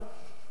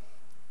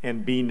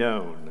and be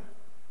known.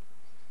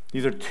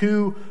 These are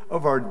two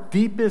of our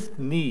deepest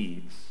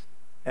needs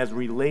as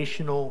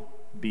relational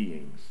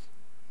beings.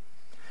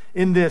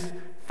 In this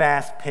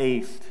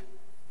fast-paced,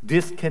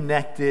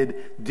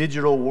 disconnected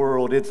digital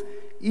world, it's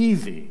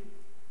easy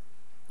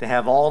to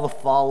have all the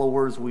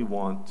followers we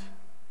want,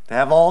 to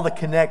have all the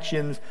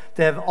connections,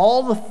 to have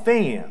all the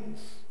fans,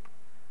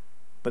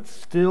 but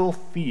still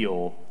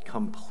feel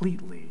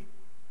completely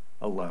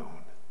alone.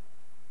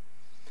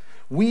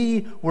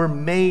 We were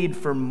made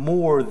for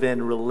more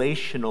than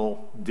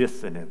relational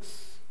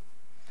dissonance.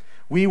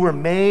 We were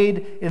made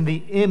in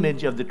the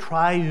image of the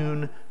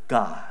triune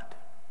God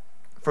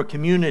for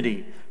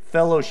community,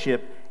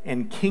 fellowship,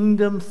 and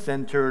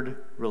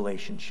kingdom-centered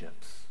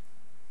relationships.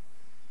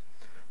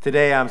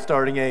 Today I'm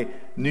starting a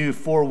new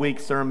 4-week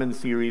sermon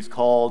series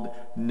called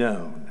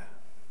Known.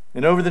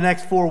 And over the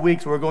next 4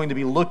 weeks, we're going to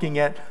be looking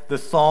at the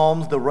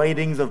Psalms, the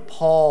writings of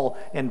Paul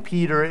and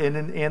Peter,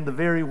 and the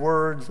very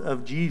words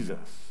of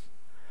Jesus,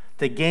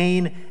 to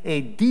gain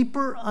a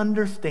deeper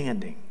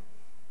understanding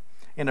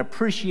and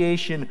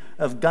appreciation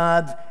of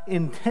God's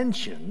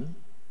intention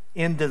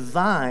and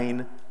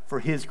design for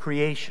His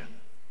creation.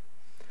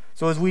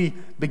 So as we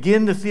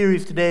begin the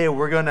series today,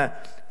 we're going to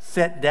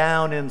set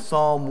down in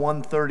Psalm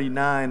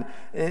 139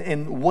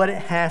 and what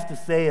it has to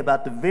say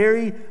about the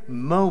very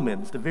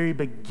moments, the very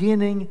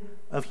beginning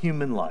of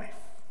human life.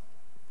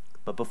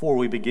 But before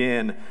we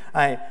begin,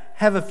 I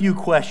have a few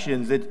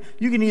questions that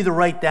you can either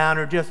write down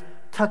or just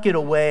tuck it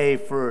away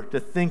to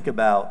think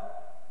about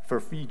for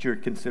future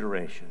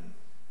consideration.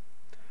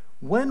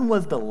 When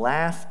was the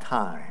last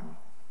time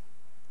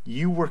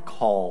you were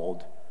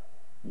called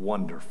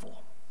wonderful?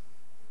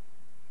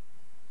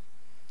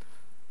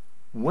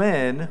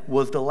 When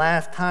was the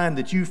last time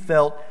that you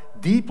felt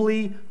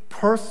deeply,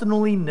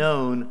 personally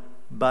known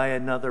by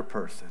another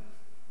person?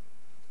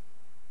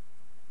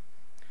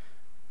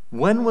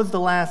 When was the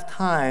last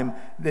time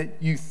that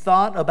you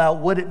thought about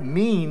what it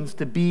means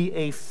to be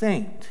a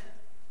saint,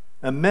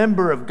 a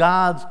member of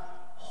God's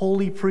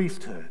holy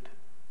priesthood,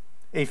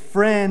 a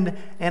friend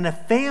and a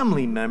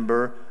family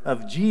member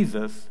of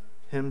Jesus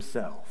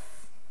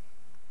Himself?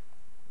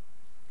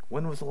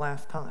 When was the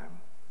last time?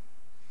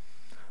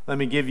 Let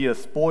me give you a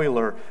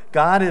spoiler.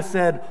 God has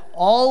said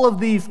all of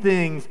these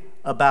things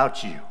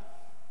about you,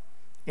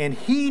 and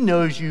He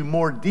knows you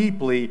more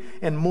deeply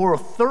and more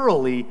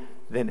thoroughly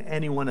than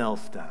anyone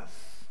else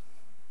does.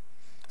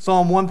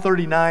 Psalm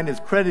 139 is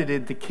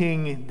credited to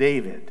King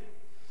David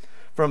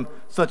from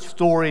such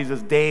stories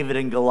as David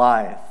and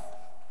Goliath.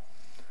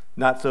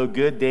 Not so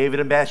good, David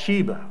and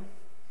Bathsheba.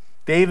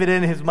 David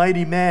and his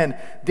mighty men.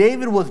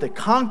 David was the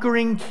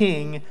conquering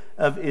king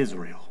of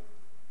Israel.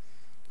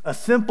 A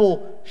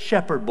simple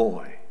shepherd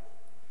boy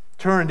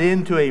turned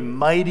into a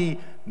mighty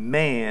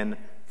man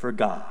for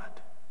God.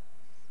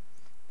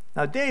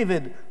 Now,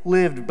 David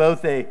lived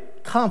both a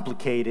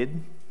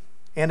complicated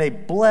and a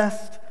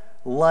blessed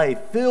life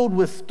filled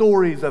with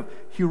stories of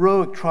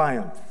heroic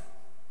triumph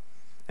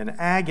and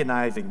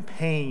agonizing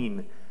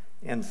pain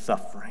and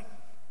suffering.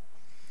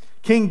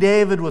 King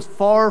David was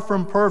far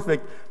from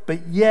perfect,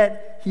 but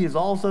yet he is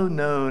also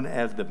known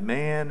as the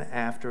man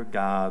after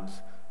God's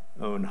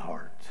own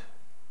heart.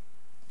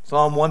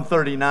 Psalm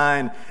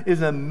 139 is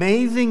an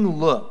amazing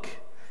look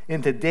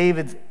into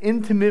David's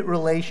intimate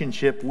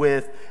relationship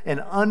with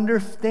and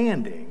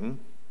understanding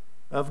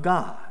of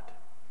God.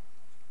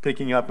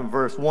 Picking up in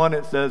verse 1,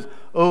 it says,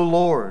 "O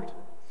Lord,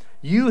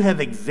 you have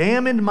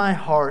examined my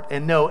heart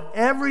and know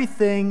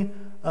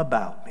everything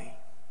about me.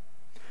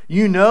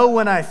 You know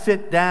when I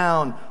sit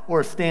down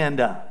or stand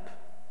up.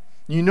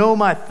 You know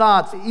my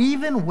thoughts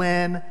even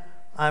when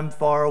I'm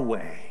far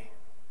away.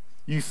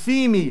 You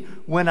see me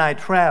when I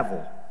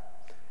travel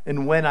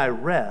and when I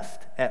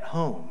rest at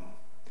home.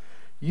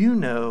 You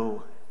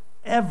know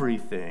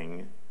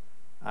everything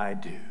I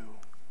do.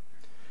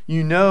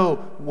 You know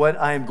what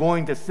I am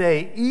going to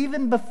say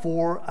even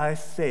before I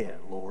say it,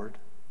 Lord.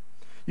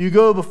 You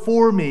go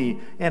before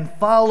me and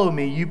follow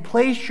me. You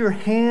place your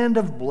hand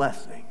of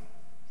blessing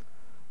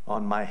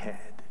on my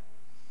head.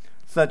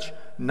 Such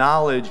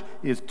knowledge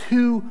is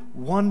too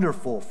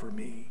wonderful for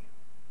me,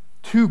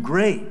 too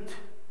great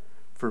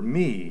for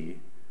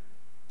me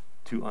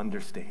to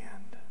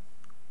understand."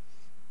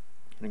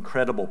 An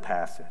incredible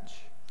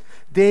passage.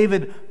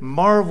 David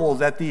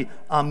marvels at the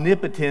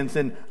omnipotence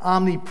and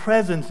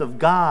omnipresence of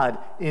God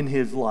in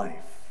his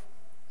life.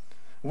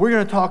 We're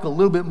going to talk a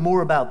little bit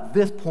more about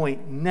this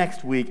point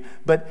next week,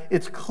 but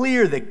it's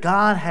clear that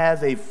God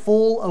has a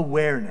full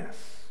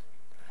awareness,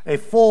 a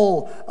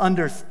full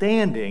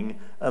understanding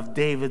of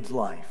David's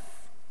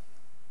life.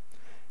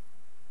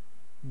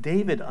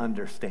 David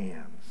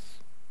understands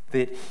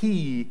that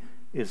he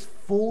is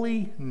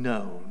fully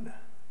known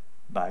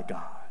by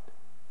God.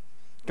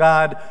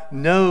 God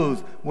knows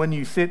when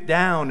you sit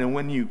down and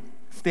when you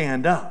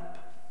stand up.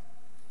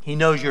 He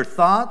knows your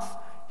thoughts.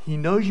 He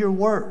knows your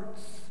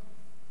words.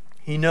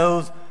 He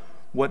knows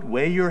what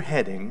way you're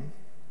heading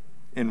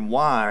and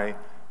why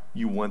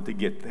you want to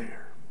get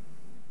there.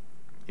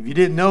 If you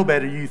didn't know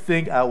better, you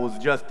think I was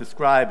just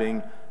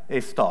describing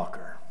a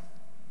stalker.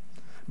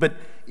 But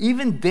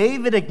even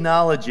David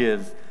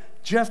acknowledges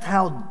just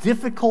how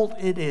difficult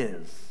it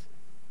is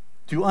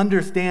to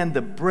understand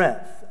the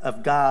breadth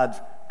of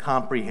God's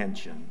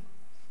comprehension.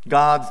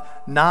 God's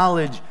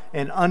knowledge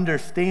and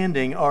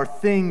understanding are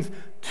things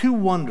too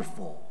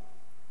wonderful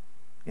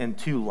and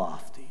too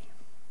lofty.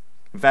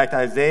 In fact,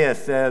 Isaiah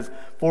says,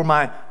 "For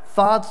my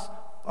thoughts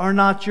are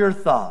not your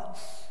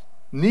thoughts,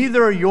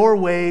 neither are your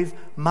ways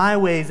my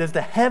ways. As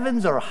the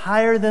heavens are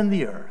higher than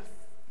the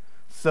earth,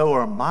 so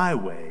are my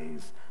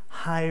ways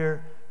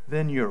higher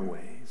than your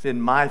ways,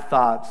 and my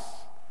thoughts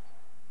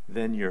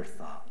than your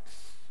thoughts."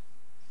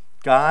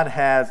 God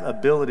has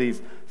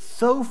abilities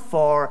so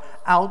far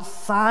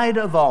outside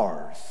of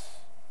ours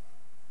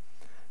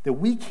that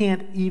we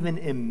can't even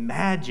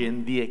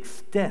imagine the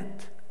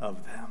extent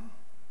of them.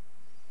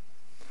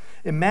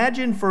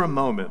 Imagine for a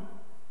moment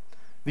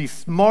the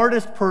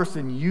smartest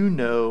person you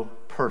know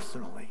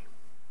personally.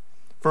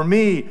 For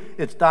me,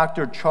 it's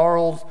Dr.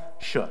 Charles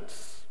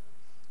Schutz.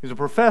 He's a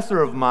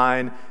professor of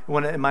mine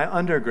in my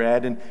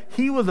undergrad, and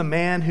he was a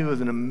man who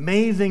was an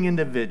amazing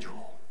individual.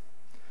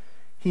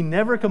 He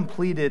never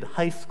completed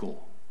high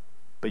school,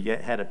 but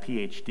yet had a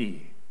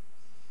PhD.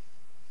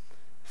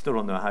 Still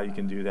don't know how you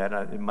can do that.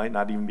 It might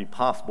not even be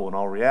possible in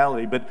all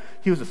reality, but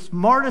he was the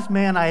smartest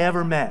man I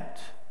ever met.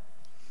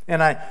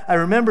 And I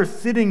remember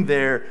sitting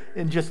there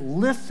and just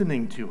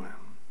listening to him.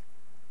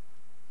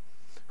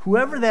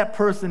 Whoever that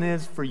person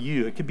is for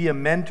you, it could be a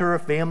mentor, a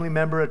family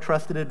member, a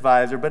trusted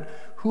advisor, but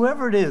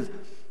whoever it is,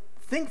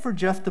 think for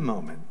just a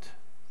moment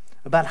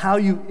about how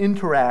you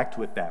interact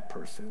with that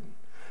person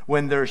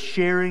when they're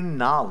sharing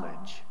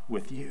knowledge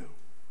with you.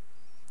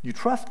 You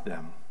trust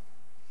them.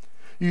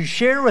 You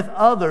share with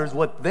others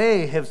what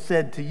they have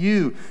said to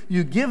you.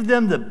 You give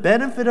them the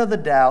benefit of the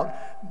doubt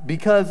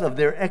because of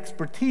their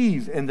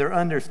expertise and their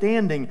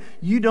understanding.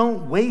 You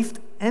don't waste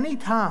any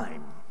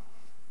time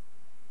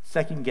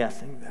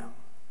second-guessing them.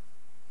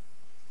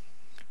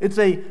 It's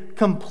a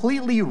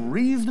completely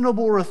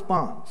reasonable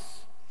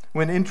response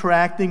when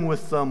interacting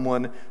with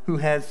someone who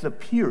has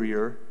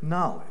superior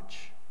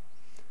knowledge.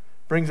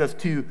 Brings us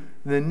to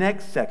the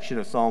next section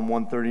of Psalm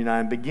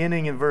 139.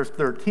 Beginning in verse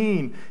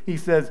 13, he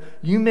says,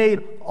 "You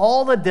made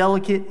all the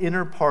delicate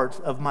inner parts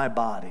of my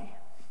body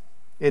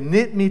and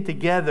knit me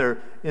together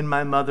in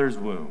my mother's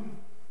womb.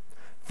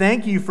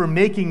 Thank you for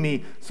making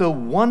me so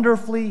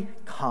wonderfully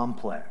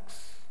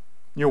complex.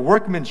 Your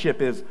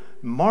workmanship is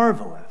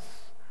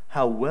marvelous.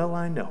 How well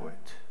I know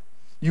it.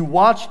 You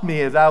watched me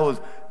as I was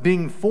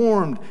being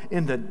formed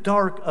in the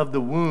dark of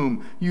the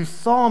womb. You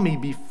saw me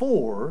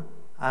before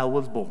I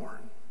was born.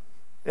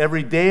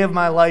 Every day of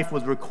my life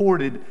was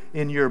recorded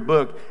in your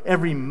book.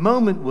 Every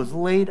moment was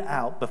laid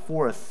out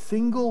before a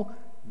single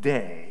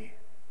day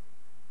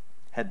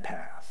had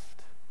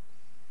passed."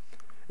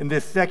 In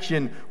this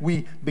section,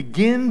 we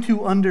begin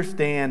to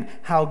understand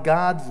how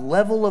God's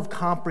level of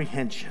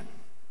comprehension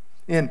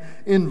and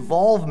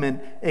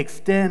involvement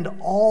extend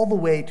all the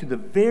way to the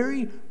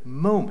very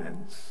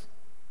moments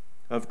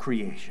of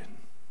creation.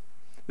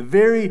 The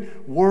very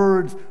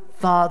words,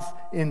 thoughts,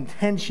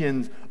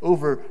 intentions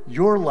over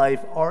your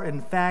life are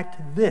in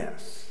fact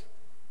this: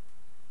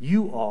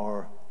 you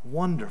are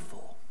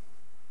wonderful,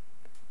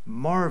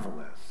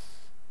 marvelous,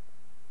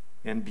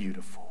 and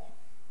beautiful.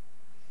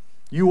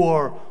 You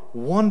are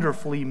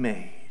wonderfully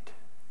made.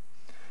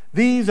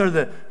 These are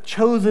the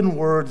chosen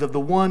words of the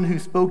one who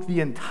spoke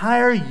the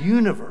entire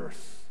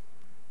universe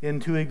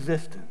into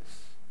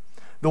existence,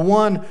 the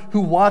one who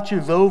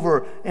watches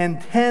over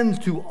and tends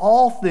to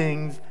all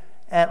things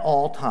at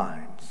all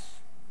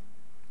times,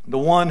 the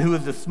one who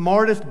is the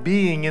smartest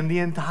being in the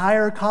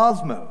entire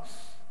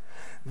cosmos.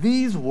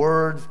 These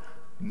words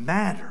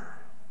matter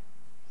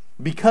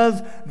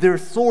because their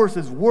source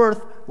is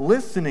worth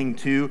listening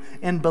to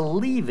and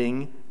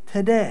believing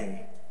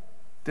today,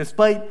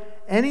 despite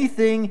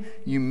anything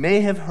you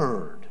may have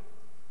heard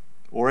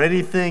or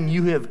anything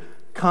you have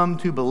come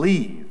to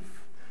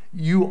believe.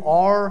 You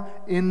are,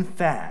 in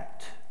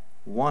fact,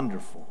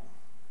 wonderful,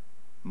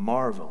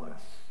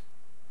 marvelous,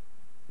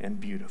 and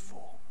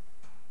beautiful.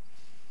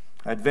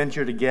 I'd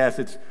venture to guess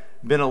it's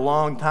been a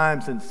long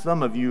time since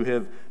some of you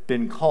have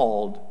been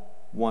called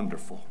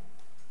wonderful.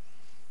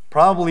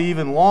 Probably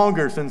even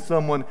longer since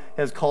someone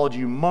has called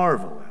you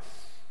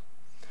marvelous.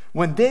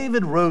 When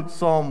David wrote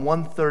Psalm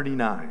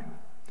 139,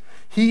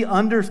 he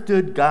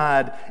understood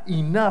God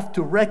enough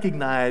to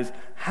recognize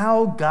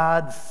how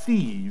God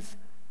sees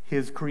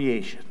his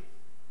creation.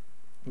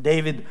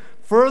 David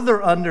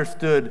further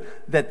understood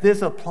that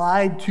this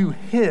applied to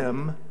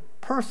him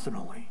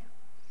personally.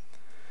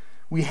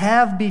 We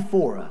have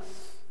before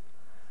us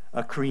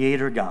a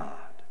creator God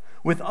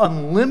with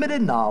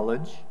unlimited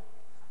knowledge,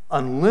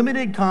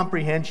 unlimited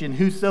comprehension,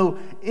 who so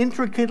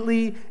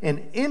intricately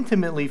and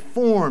intimately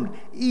formed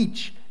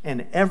each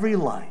and every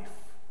life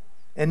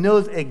and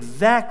knows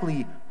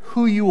exactly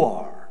who you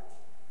are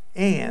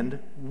and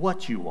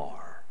what you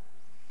are.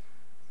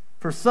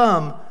 For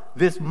some,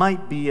 this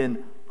might be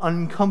an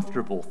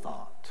uncomfortable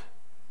thought.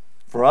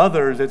 For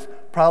others, it's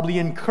probably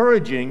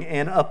encouraging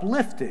and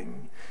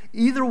uplifting.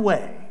 Either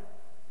way,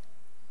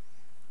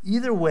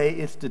 Either way,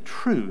 it's the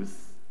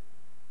truth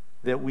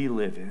that we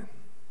live in.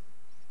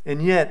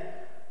 And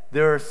yet,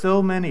 there are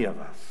so many of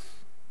us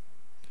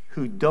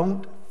who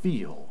don't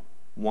feel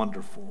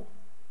wonderful,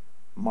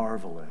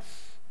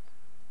 marvelous,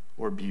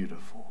 or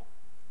beautiful.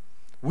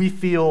 We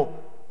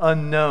feel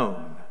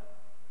unknown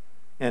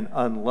and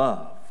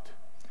unloved.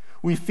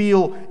 We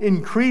feel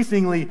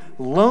increasingly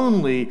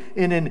lonely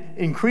in an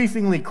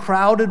increasingly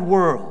crowded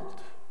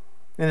world.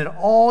 And it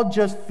all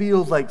just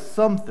feels like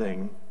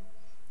something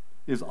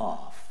is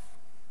off.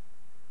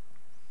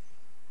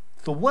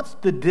 So what's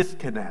the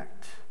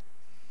disconnect?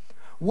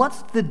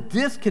 What's the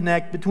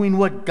disconnect between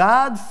what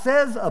God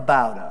says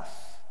about us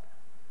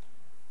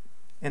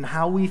and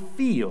how we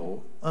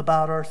feel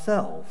about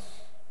ourselves?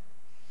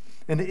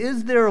 And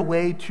is there a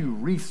way to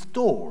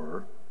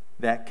restore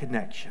that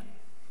connection?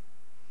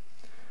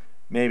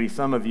 Maybe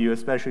some of you,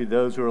 especially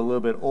those who are a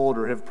little bit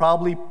older, have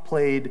probably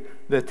played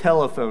the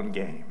telephone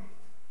game.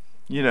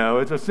 You know,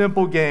 it's a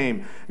simple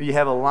game. You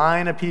have a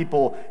line of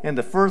people, and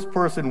the first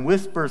person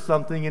whispers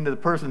something into the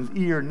person's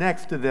ear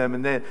next to them,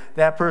 and then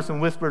that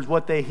person whispers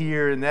what they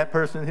hear, and that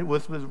person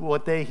whispers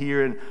what they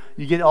hear, and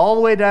you get all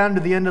the way down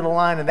to the end of the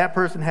line, and that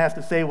person has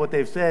to say what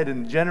they've said,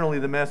 and generally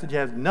the message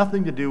has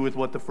nothing to do with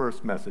what the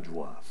first message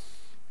was.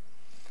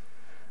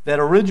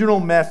 That original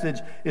message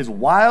is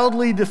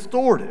wildly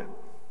distorted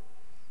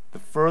the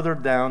further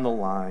down the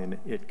line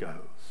it goes.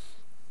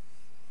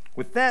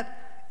 With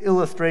that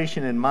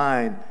illustration in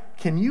mind,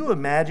 can you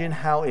imagine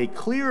how a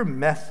clear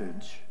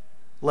message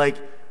like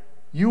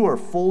you are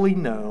fully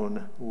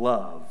known,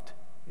 loved,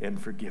 and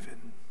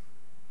forgiven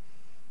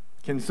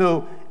can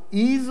so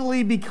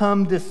easily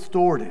become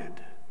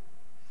distorted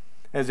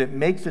as it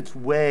makes its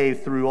way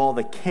through all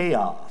the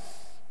chaos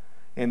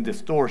and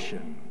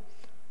distortion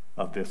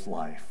of this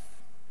life?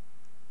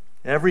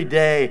 Every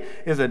day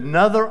is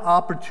another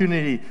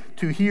opportunity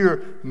to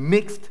hear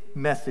mixed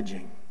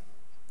messaging,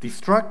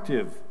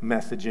 destructive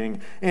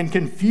messaging, and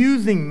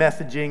confusing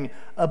messaging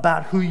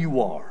about who you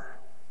are.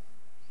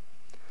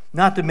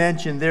 Not to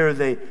mention, there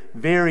is a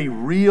very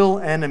real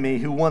enemy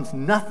who wants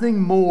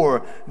nothing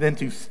more than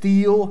to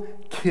steal,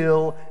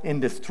 kill,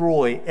 and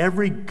destroy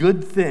every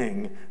good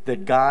thing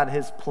that God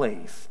has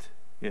placed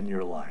in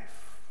your life.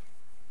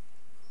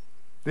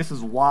 This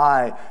is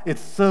why it's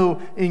so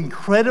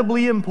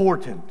incredibly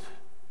important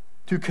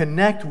to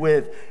connect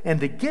with and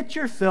to get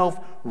yourself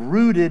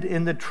rooted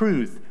in the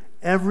truth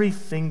every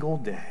single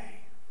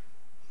day.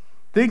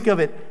 Think of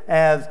it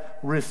as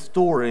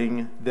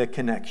restoring the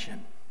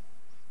connection.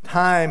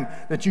 Time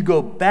that you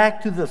go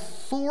back to the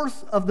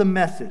source of the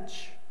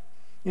message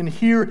and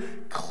hear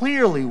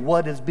clearly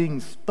what is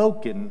being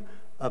spoken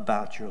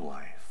about your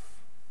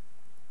life.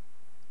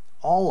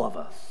 All of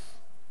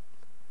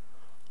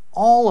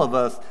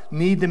us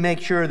need to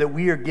make sure that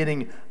we are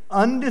getting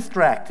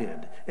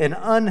undistracted and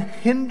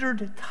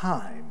unhindered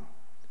time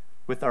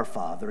with our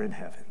Father in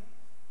heaven,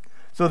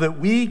 so that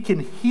we can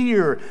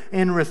hear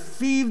and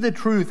receive the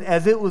truth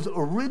as it was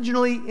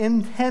originally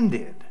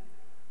intended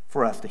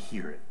for us to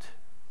hear it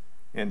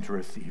and to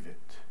receive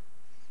it.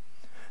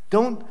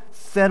 Don't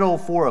settle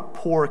for a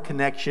poor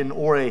connection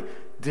or a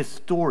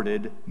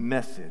distorted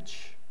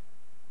message.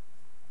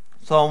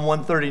 Psalm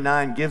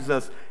 139 gives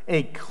us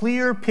a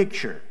clear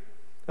picture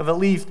of at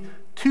least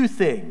two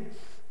things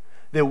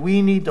that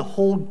we need to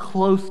hold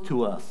close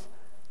to us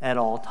at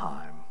all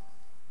time.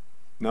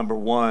 Number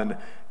one,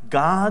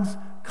 God's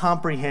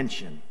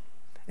comprehension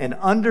and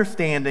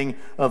understanding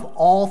of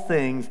all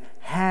things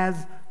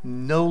has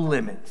no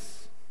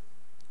limits.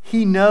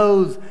 He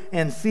knows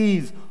and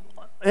sees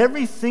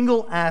every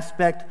single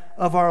aspect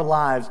of our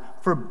lives,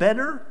 for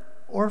better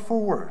or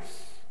for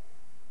worse.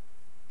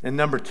 And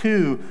number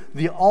two,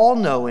 the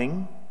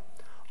all-knowing,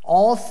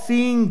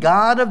 all-seeing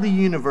God of the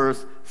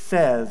universe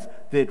says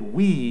that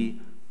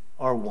we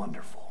are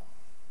wonderful.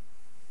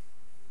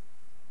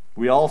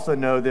 We also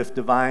know this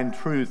divine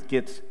truth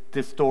gets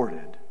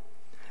distorted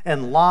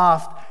and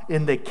lost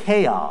in the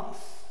chaos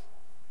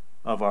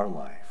of our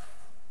life.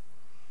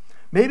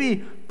 Maybe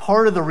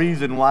part of the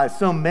reason why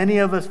so many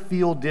of us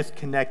feel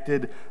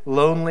disconnected,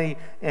 lonely,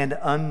 and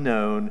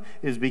unknown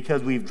is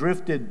because we've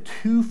drifted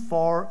too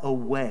far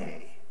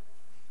away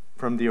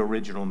from the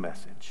original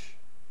message.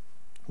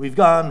 We've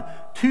gone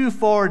too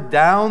far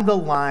down the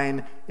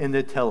line in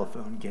the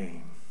telephone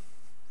game.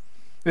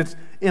 It's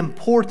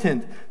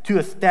important to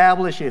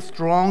establish a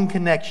strong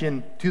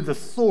connection to the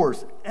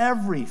source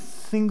every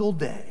single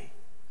day,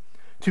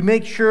 to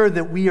make sure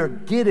that we are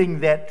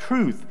getting that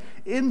truth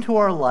into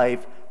our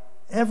life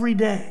every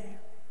day.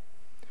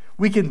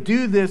 We can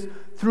do this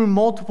through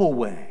multiple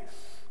ways: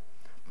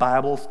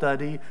 Bible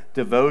study,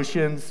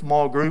 devotion,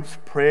 small groups,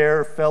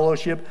 prayer,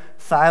 fellowship,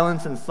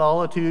 silence and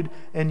solitude,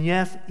 and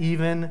yes,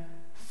 even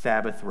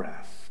Sabbath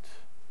rest.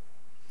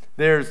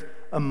 There's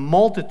a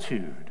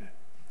multitude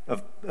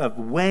of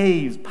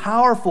ways,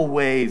 powerful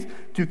ways,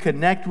 to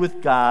connect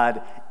with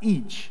God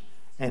each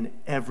and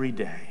every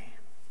day.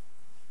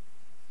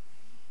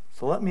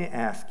 So let me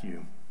ask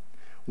you,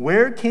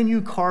 where can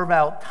you carve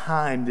out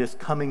time this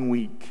coming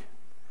week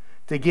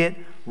to get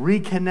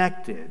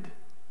reconnected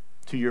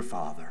to your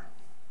Father?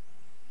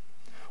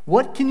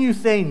 What can you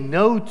say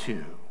no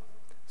to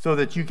so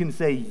that you can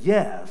say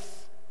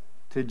yes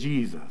to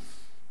Jesus?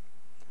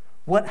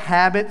 What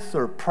habits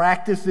or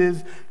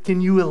practices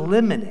can you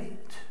eliminate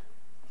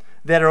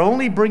that are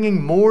only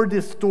bringing more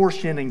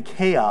distortion and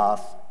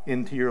chaos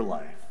into your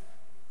life?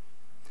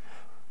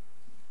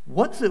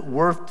 What's it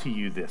worth to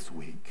you this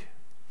week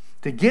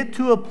to get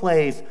to a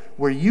place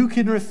where you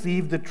can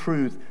receive the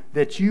truth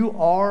that you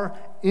are,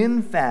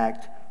 in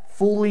fact,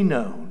 fully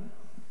known,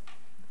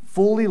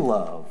 fully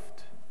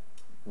loved,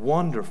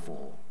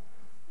 wonderful,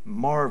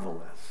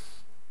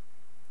 marvelous,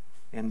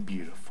 and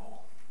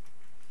beautiful?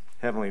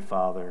 Heavenly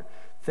Father,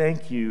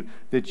 thank you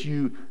that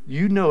you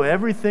know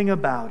everything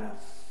about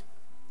us,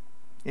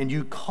 and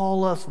you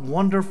call us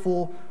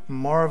wonderful,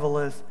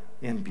 marvelous,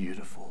 and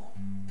beautiful.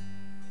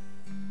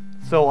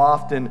 So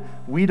often,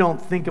 we don't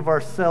think of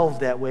ourselves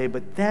that way,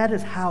 but that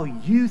is how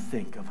you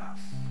think of us.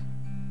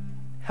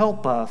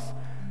 Help us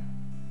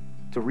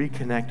to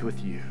reconnect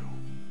with you.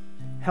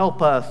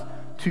 Help us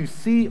to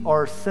see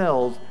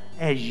ourselves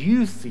as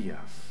you see us.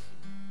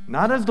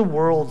 Not as the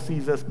world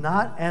sees us,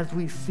 not as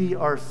we see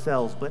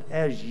ourselves, but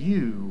as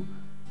you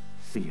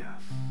see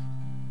us.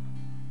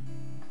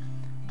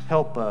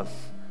 Help us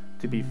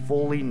to be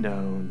fully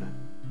known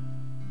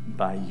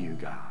by you,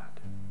 God.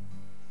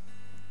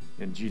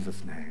 In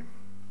Jesus' name,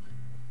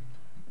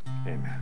 amen.